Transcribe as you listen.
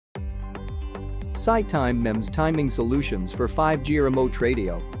SiTime MEMS timing solutions for 5G remote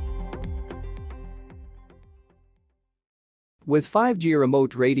radio. With 5G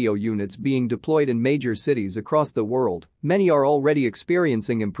remote radio units being deployed in major cities across the world, many are already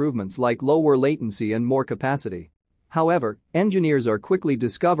experiencing improvements like lower latency and more capacity. However, engineers are quickly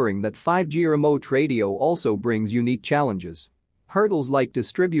discovering that 5G remote radio also brings unique challenges. Hurdles like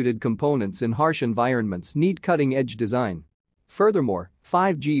distributed components in harsh environments need cutting-edge design. Furthermore,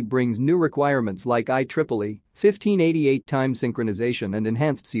 5G brings new requirements like IEEE 1588 time synchronization and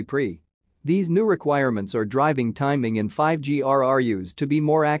enhanced eCPRI. These new requirements are driving timing in 5G RRUs to be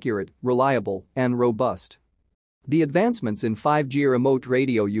more accurate, reliable, and robust. The advancements in 5G remote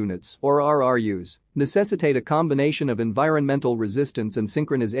radio units, or RRUs, necessitate a combination of environmental resistance and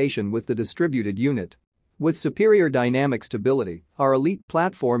synchronization with the distributed unit. With superior dynamic stability, our elite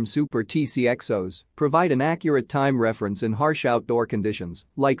platform Super-TCXOs provide an accurate time reference in harsh outdoor conditions,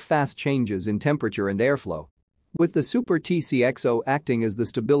 like fast changes in temperature and airflow. With the Super-TCXO acting as the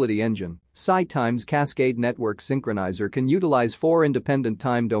stability engine, SiTime's Cascade network synchronizer can utilize 4 independent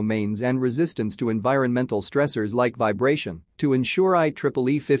time domains and resistance to environmental stressors like vibration to ensure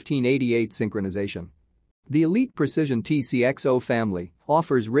IEEE 1588 synchronization. The Elite Precision TCXO family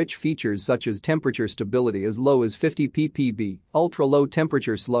offers rich features such as temperature stability as low as 50 ppb, ultra-low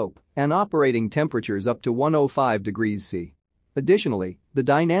temperature slope, and operating temperatures up to 105 degrees C. Additionally, the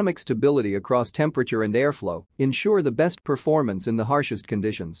dynamic stability across temperature and airflow ensure the best performance in the harshest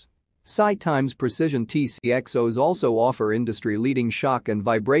conditions. SiTime's Precision TCXOs also offer industry-leading shock and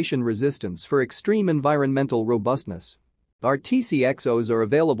vibration resistance for extreme environmental robustness. Our TCXOs are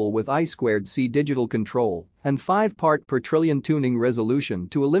available with I2C digital control and 5-part per trillion tuning resolution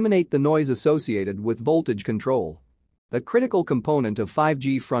to eliminate the noise associated with voltage control. A critical component of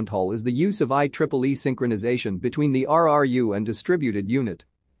 5G fronthaul is the use of IEEE synchronization between the RRU and distributed unit.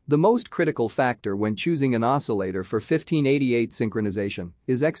 The most critical factor when choosing an oscillator for 1588 synchronization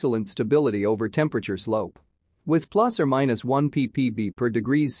is excellent stability over temperature slope. With plus or minus 1 ppb per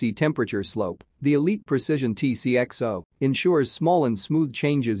degrees C temperature slope, the Elite Precision TCXO ensures small and smooth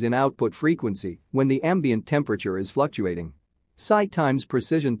changes in output frequency when the ambient temperature is fluctuating. SiTime's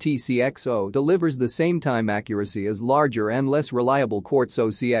Precision TCXO delivers the same time accuracy as larger and less reliable quartz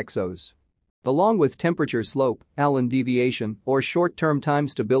OCXOs. Along with temperature slope, Allan deviation, or short-term time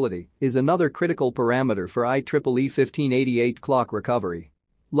stability, is another critical parameter for IEEE 1588 clock recovery.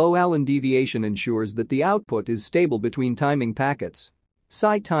 Low Allan deviation ensures that the output is stable between timing packets.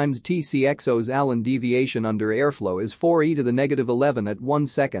 SiTime's TCXO's Allan deviation under airflow is 4e to the negative 11 at 1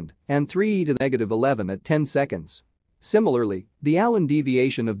 second and 3e to the negative 11 at 10 seconds. Similarly, the Allan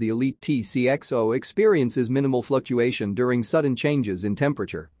deviation of the Elite TCXO experiences minimal fluctuation during sudden changes in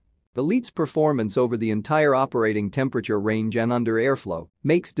temperature. Elite's performance over the entire operating temperature range and under airflow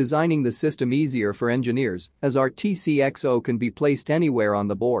makes designing the system easier for engineers, as our TCXO can be placed anywhere on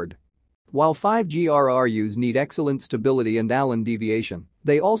the board. While 5G RRUs need excellent stability and Allan deviation,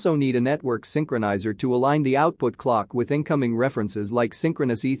 they also need a network synchronizer to align the output clock with incoming references like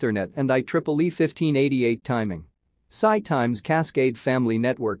Synchronous Ethernet and IEEE 1588 timing. SiTime's Cascade family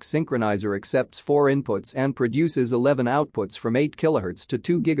network synchronizer accepts 4 inputs and produces 11 outputs from 8 kHz to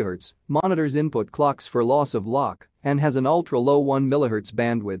 2 GHz, monitors input clocks for loss of lock, and has an ultra-low 1 MHz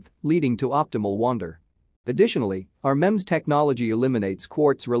bandwidth, leading to optimal wander. Additionally, our MEMS technology eliminates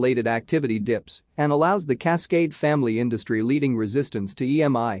quartz-related activity dips and allows the Cascade family industry-leading resistance to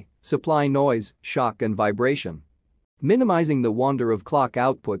EMI, supply noise, shock and vibration. Minimizing the wander of clock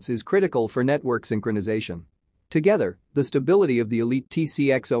outputs is critical for network synchronization. Together, the stability of the Elite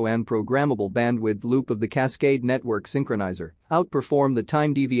TCXO and programmable bandwidth loop of the Cascade network synchronizer outperform the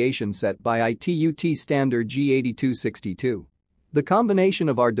time deviation set by ITUT standard G8262. The combination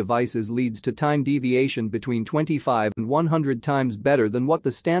of our devices leads to time deviation between 25 and 100 times better than what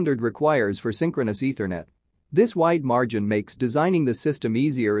the standard requires for Synchronous Ethernet. This wide margin makes designing the system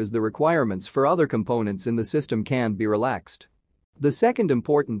easier as the requirements for other components in the system can be relaxed. The second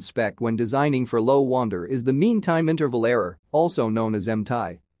important spec when designing for low wander is the mean time interval error, also known as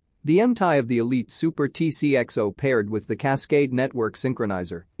MTI. The MTI of the Elite Super-TCXO paired with the Cascade network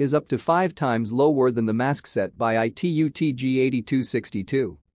synchronizer is up to 5 times lower than the mask set by ITUT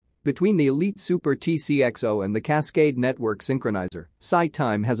G8262. Between the Elite Super-TCXO and the Cascade network synchronizer,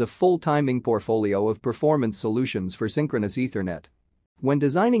 SiTime has a full timing portfolio of performance solutions for Synchronous Ethernet. When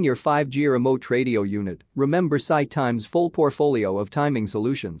designing your 5G remote radio unit, remember SiTime's full portfolio of timing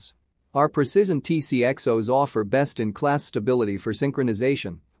solutions. Our Precision TCXOs offer best-in-class stability for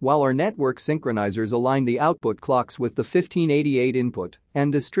synchronization, while our network synchronizers align the output clocks with the 1588 input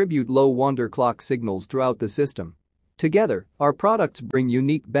and distribute low wander clock signals throughout the system. Together, our products bring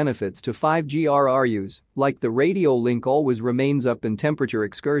unique benefits to 5G RRUs, like the radio link always remains up in temperature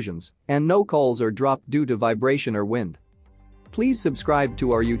excursions, and no calls are dropped due to vibration or wind. Please subscribe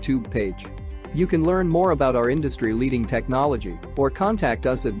to our YouTube page. You can learn more about our industry-leading technology or contact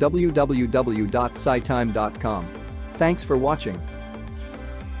us at www.sitime.com. Thanks for watching.